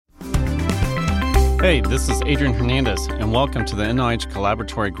Hey, this is Adrian Hernandez, and welcome to the NIH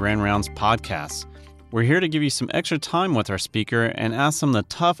Collaboratory Grand Rounds podcast. We're here to give you some extra time with our speaker and ask them the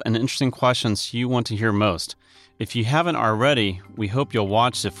tough and interesting questions you want to hear most. If you haven't already, we hope you'll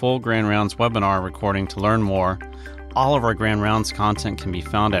watch the full Grand Rounds webinar recording to learn more. All of our Grand Rounds content can be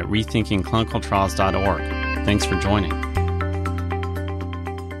found at rethinkingclinicaltrials.org. Thanks for joining.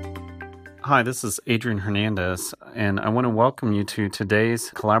 Hi, this is Adrian Hernandez, and I want to welcome you to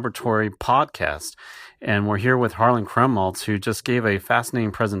today's Collaboratory podcast. And we're here with Harlan Krumholz, who just gave a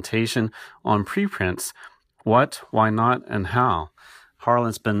fascinating presentation on preprints, what, why not, and how.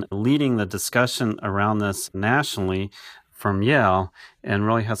 Harlan's been leading the discussion around this nationally from Yale and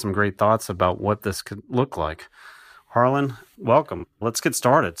really has some great thoughts about what this could look like. Harlan, welcome. Let's get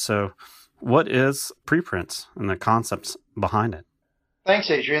started. So what is preprints and the concepts behind it?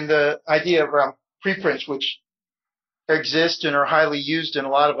 Thanks, Adrian. The idea around preprints, which exist and are highly used in a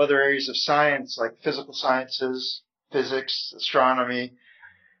lot of other areas of science, like physical sciences, physics, astronomy,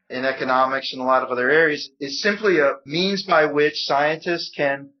 and economics, and a lot of other areas, is simply a means by which scientists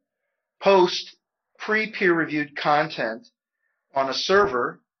can post pre-peer-reviewed content on a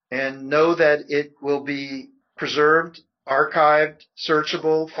server and know that it will be preserved, archived,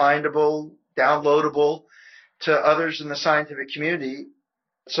 searchable, findable, downloadable to others in the scientific community.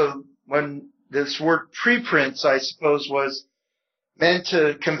 So when this word preprints, I suppose, was meant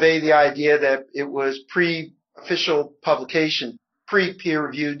to convey the idea that it was pre-official publication,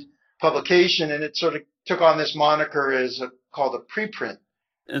 pre-peer-reviewed publication, and it sort of took on this moniker called a preprint.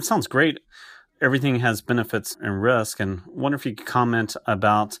 It sounds great. Everything has benefits and risk, and I wonder if you could comment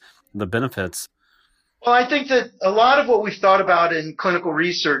about the benefits. Well, I think that a lot of what we've thought about in clinical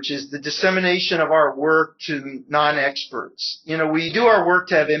research is the dissemination of our work to non-experts. You know, we do our work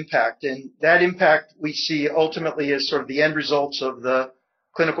to have impact, and that impact we see ultimately as sort of the end results of the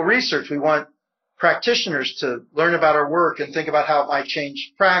clinical research. We want practitioners to learn about our work and think about how it might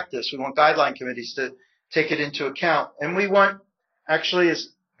change practice. We want guideline committees to take it into account. And we want, actually, as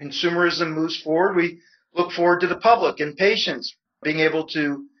consumerism moves forward, we look forward to the public and patients being able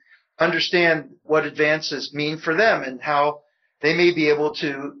to understand what advances mean for them and how they may be able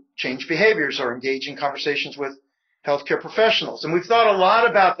to change behaviors or engage in conversations with healthcare professionals. And we've thought a lot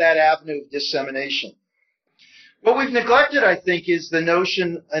about that avenue of dissemination. What we've neglected, I think, is the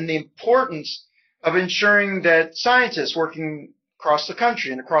notion and the importance of ensuring that scientists working across the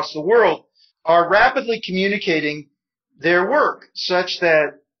country and across the world are rapidly communicating their work such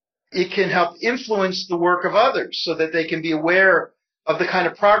that it can help influence the work of others so that they can be aware of the kind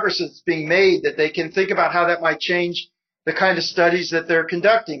of progress that's being made, that they can think about how that might change the kind of studies that they're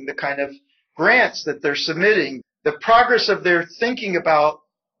conducting, the kind of grants that they're submitting, the progress of their thinking about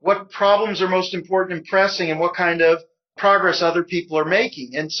what problems are most important and pressing and what kind of progress other people are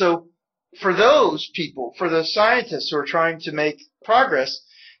making. And so for those people, for the scientists who are trying to make progress,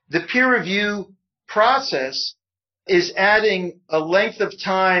 the peer review process is adding a length of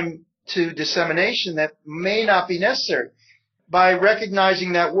time to dissemination that may not be necessary. By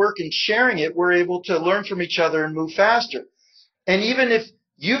recognizing that work and sharing it, we're able to learn from each other and move faster. And even if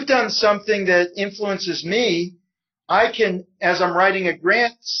you've done something that influences me, I can, as I'm writing a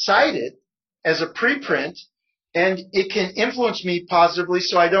grant, cite it as a preprint, and it can influence me positively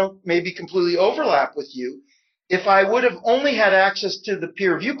so I don't maybe completely overlap with you. If I would have only had access to the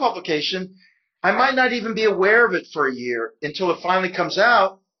peer review publication, I might not even be aware of it for a year until it finally comes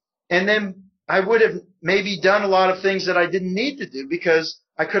out, and then I would have maybe done a lot of things that I didn't need to do because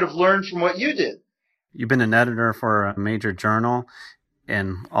I could have learned from what you did. You've been an editor for a major journal,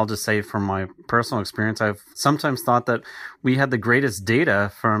 and I'll just say from my personal experience, I've sometimes thought that we had the greatest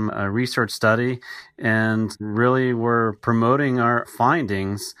data from a research study and really were promoting our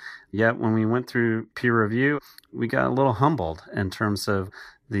findings. Yet when we went through peer review, we got a little humbled in terms of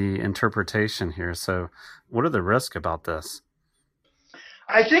the interpretation here. So what are the risks about this?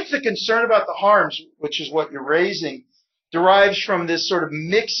 I think the concern about the harms, which is what you're raising, derives from this sort of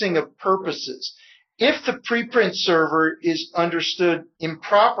mixing of purposes. If the preprint server is understood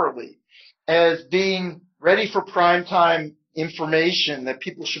improperly as being ready for prime time information that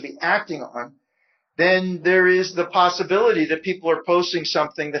people should be acting on, then there is the possibility that people are posting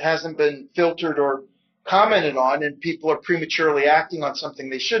something that hasn't been filtered or commented on, and people are prematurely acting on something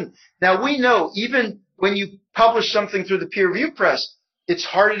they shouldn't. Now, we know even when you publish something through the peer review press, it's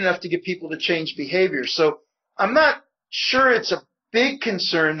hard enough to get people to change behavior. So I'm not sure it's a big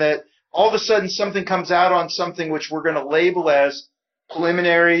concern that all of a sudden something comes out on something which we're going to label as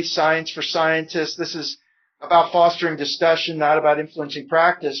preliminary science for scientists. This is about fostering discussion, not about influencing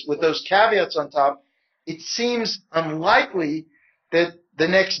practice. With those caveats on top, it seems unlikely that the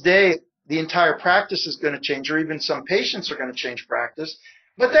next day the entire practice is going to change, or even some patients are going to change practice.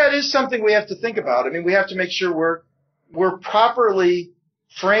 But that is something we have to think about. I mean, we have to make sure we're properly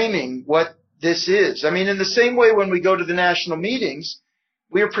framing what this is. I mean, in the same way when we go to the national meetings,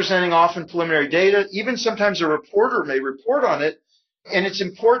 we are presenting often preliminary data. Even sometimes a reporter may report on it, and it's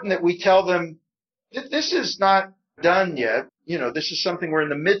important that we tell them that this is not done yet. You know, this is something we're in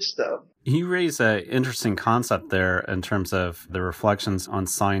the midst of. You raise an interesting concept there in terms of the reflections on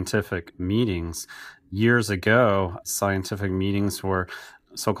scientific meetings. Years ago, scientific meetings were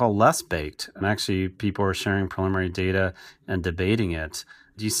so-called less baked, and actually people were sharing preliminary data and debating it.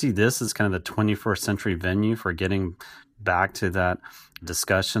 Do you see this as kind of the 21st century venue for getting back to that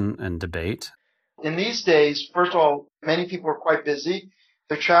discussion and debate? In these days, first of all, many people are quite busy.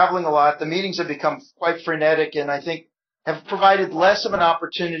 They're traveling a lot. The meetings have become quite frenetic, and I think have provided less of an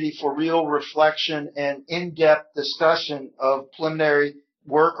opportunity for real reflection and in-depth discussion of preliminary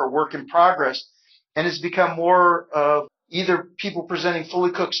work or work in progress. And it's become more of either people presenting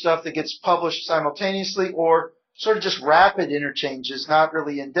fully cooked stuff that gets published simultaneously or sort of just rapid interchanges, not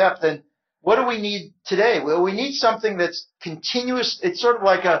really in-depth. And what do we need today? Well, we need something that's continuous. It's sort of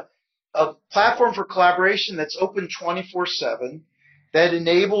like a platform for collaboration that's open 24/7, that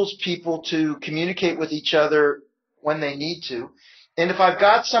enables people to communicate with each other when they need to. And if I've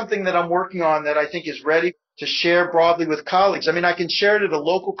got something that I'm working on that I think is ready to share broadly with colleagues, I mean, I can share it at a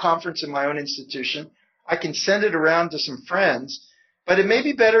local conference in my own institution. I can send it around to some friends, but it may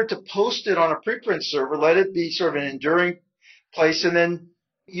be better to post it on a preprint server, let it be sort of an enduring place, and then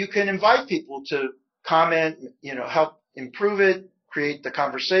you can invite people to comment, you know, help improve it, create the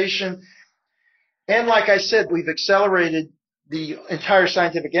conversation. And like I said, we've accelerated the entire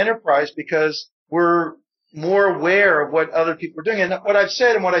scientific enterprise because we're more aware of what other people are doing. And what I've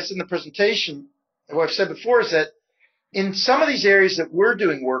said and what I said in the presentation, and what I've said before, is that in some of these areas that we're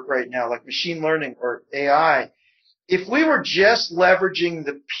doing work right now, like machine learning or AI, if we were just leveraging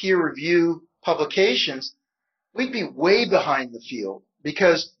the peer review publications, we'd be way behind the field,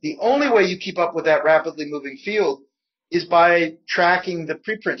 because the only way you keep up with that rapidly moving field is by tracking the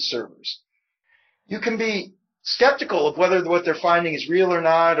preprint servers. You can be skeptical of whether what they're finding is real or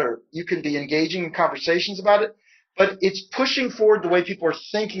not, or you can be engaging in conversations about it, but it's pushing forward the way people are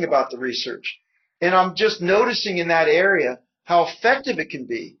thinking about the research. And I'm just noticing in that area how effective it can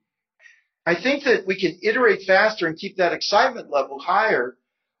be. I think that we can iterate faster and keep that excitement level higher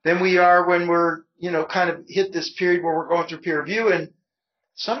than we are when we're, you know, kind of hit this period where we're going through peer review, and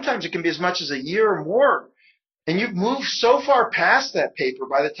sometimes it can be as much as a year or more. And you've moved so far past that paper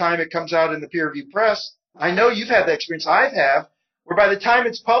by the time it comes out in the peer review press. I know you've had that experience, I have, where by the time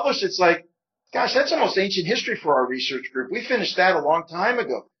it's published, it's like, gosh, that's almost ancient history for our research group. We finished that a long time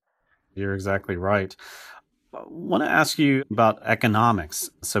ago. You're exactly right. I want to ask you about economics.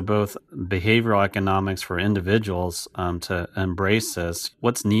 So both behavioral economics for individuals to embrace this,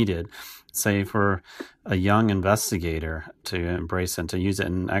 what's needed, say, for a young investigator to embrace it, to use it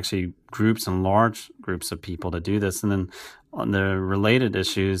in actually groups and large groups of people to do this. And then on the related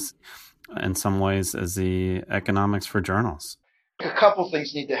issues, in some ways, is the economics for journals. A couple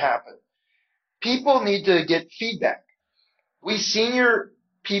things need to happen. People need to get feedback. We senior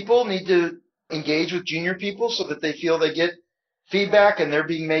people need to engage with junior people so that they feel they get feedback and they're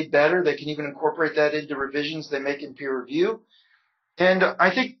being made better. They can even incorporate that into revisions they make in peer review. And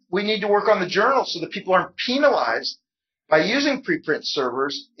I think we need to work on the journal so that people aren't penalized by using preprint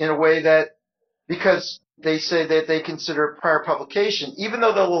servers in a way that, because they say that they consider prior publication, even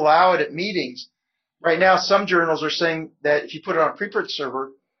though they'll allow it at meetings. Right now, some journals are saying that if you put it on a preprint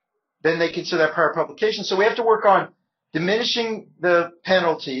server, then they consider that prior publication. So we have to work on diminishing the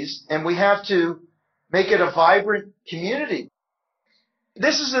penalties, and we have to make it a vibrant community.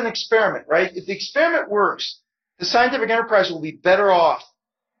 This is an experiment, right? If the experiment works, the scientific enterprise will be better off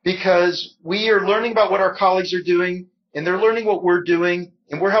because we are learning about what our colleagues are doing, and they're learning what we're doing,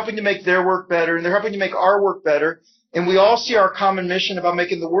 and we're helping to make their work better, and they're helping to make our work better, and we all see our common mission about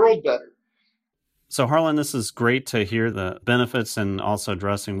making the world better. So, Harlan, this is great to hear the benefits and also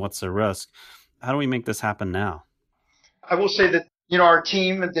addressing what's the risk. How do we make this happen now? I will say that, our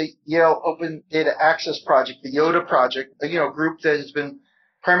team at the Yale Open Data Access Project, the YODA project, a group that has been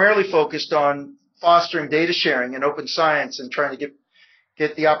primarily focused on fostering data sharing and open science and trying to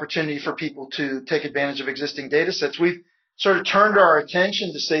get the opportunity for people to take advantage of existing data sets. We've sort of turned our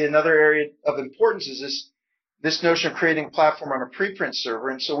attention to say another area of importance is this notion of creating a platform on a preprint server.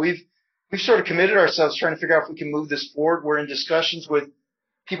 And so we've sort of committed ourselves trying to figure out if we can move this forward. We're in discussions with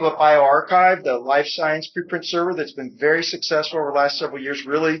people at bioRxiv, the life science preprint server that's been very successful over the last several years,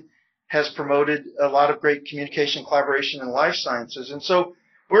 really has promoted a lot of great communication, collaboration in life sciences. And so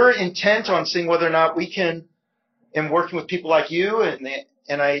we're intent on seeing whether or not we can, in working with people like you and the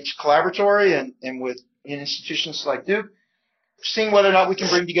NIH Collaboratory and with institutions like Duke, seeing whether or not we can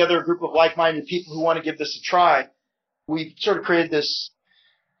bring together a group of like-minded people who want to give this a try. We sort of created this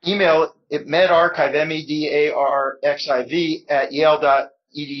email at medarxiv, medarxiv at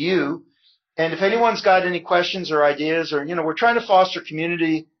yale.edu. And if anyone's got any questions or ideas, or, we're trying to foster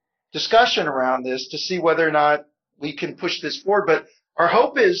community discussion around this to see whether or not we can push this forward. But our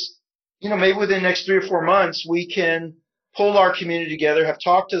hope is, maybe within the next 3 or 4 months, we can pull our community together, have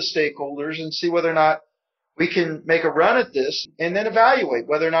talked to the stakeholders, and see whether or not we can make a run at this and then evaluate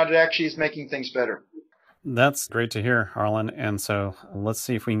whether or not it actually is making things better. That's great to hear, Harlan. And so let's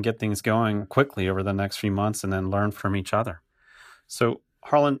see if we can get things going quickly over the next few months and then learn from each other. So,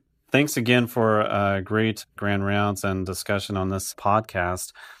 Harlan, thanks again for a great Grand Rounds and discussion on this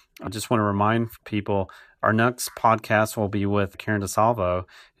podcast. I just want to remind people our next podcast will be with Karen DeSalvo,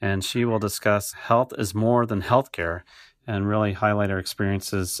 and she will discuss health is more than healthcare and really highlight her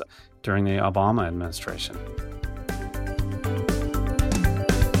experiences during the Obama administration.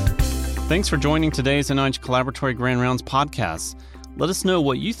 Thanks for joining today's NIH Collaboratory Grand Rounds podcast. Let us know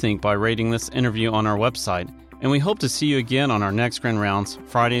what you think by rating this interview on our website, and we hope to see you again on our next Grand Rounds,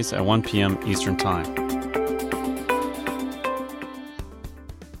 Fridays at 1 p.m. Eastern Time.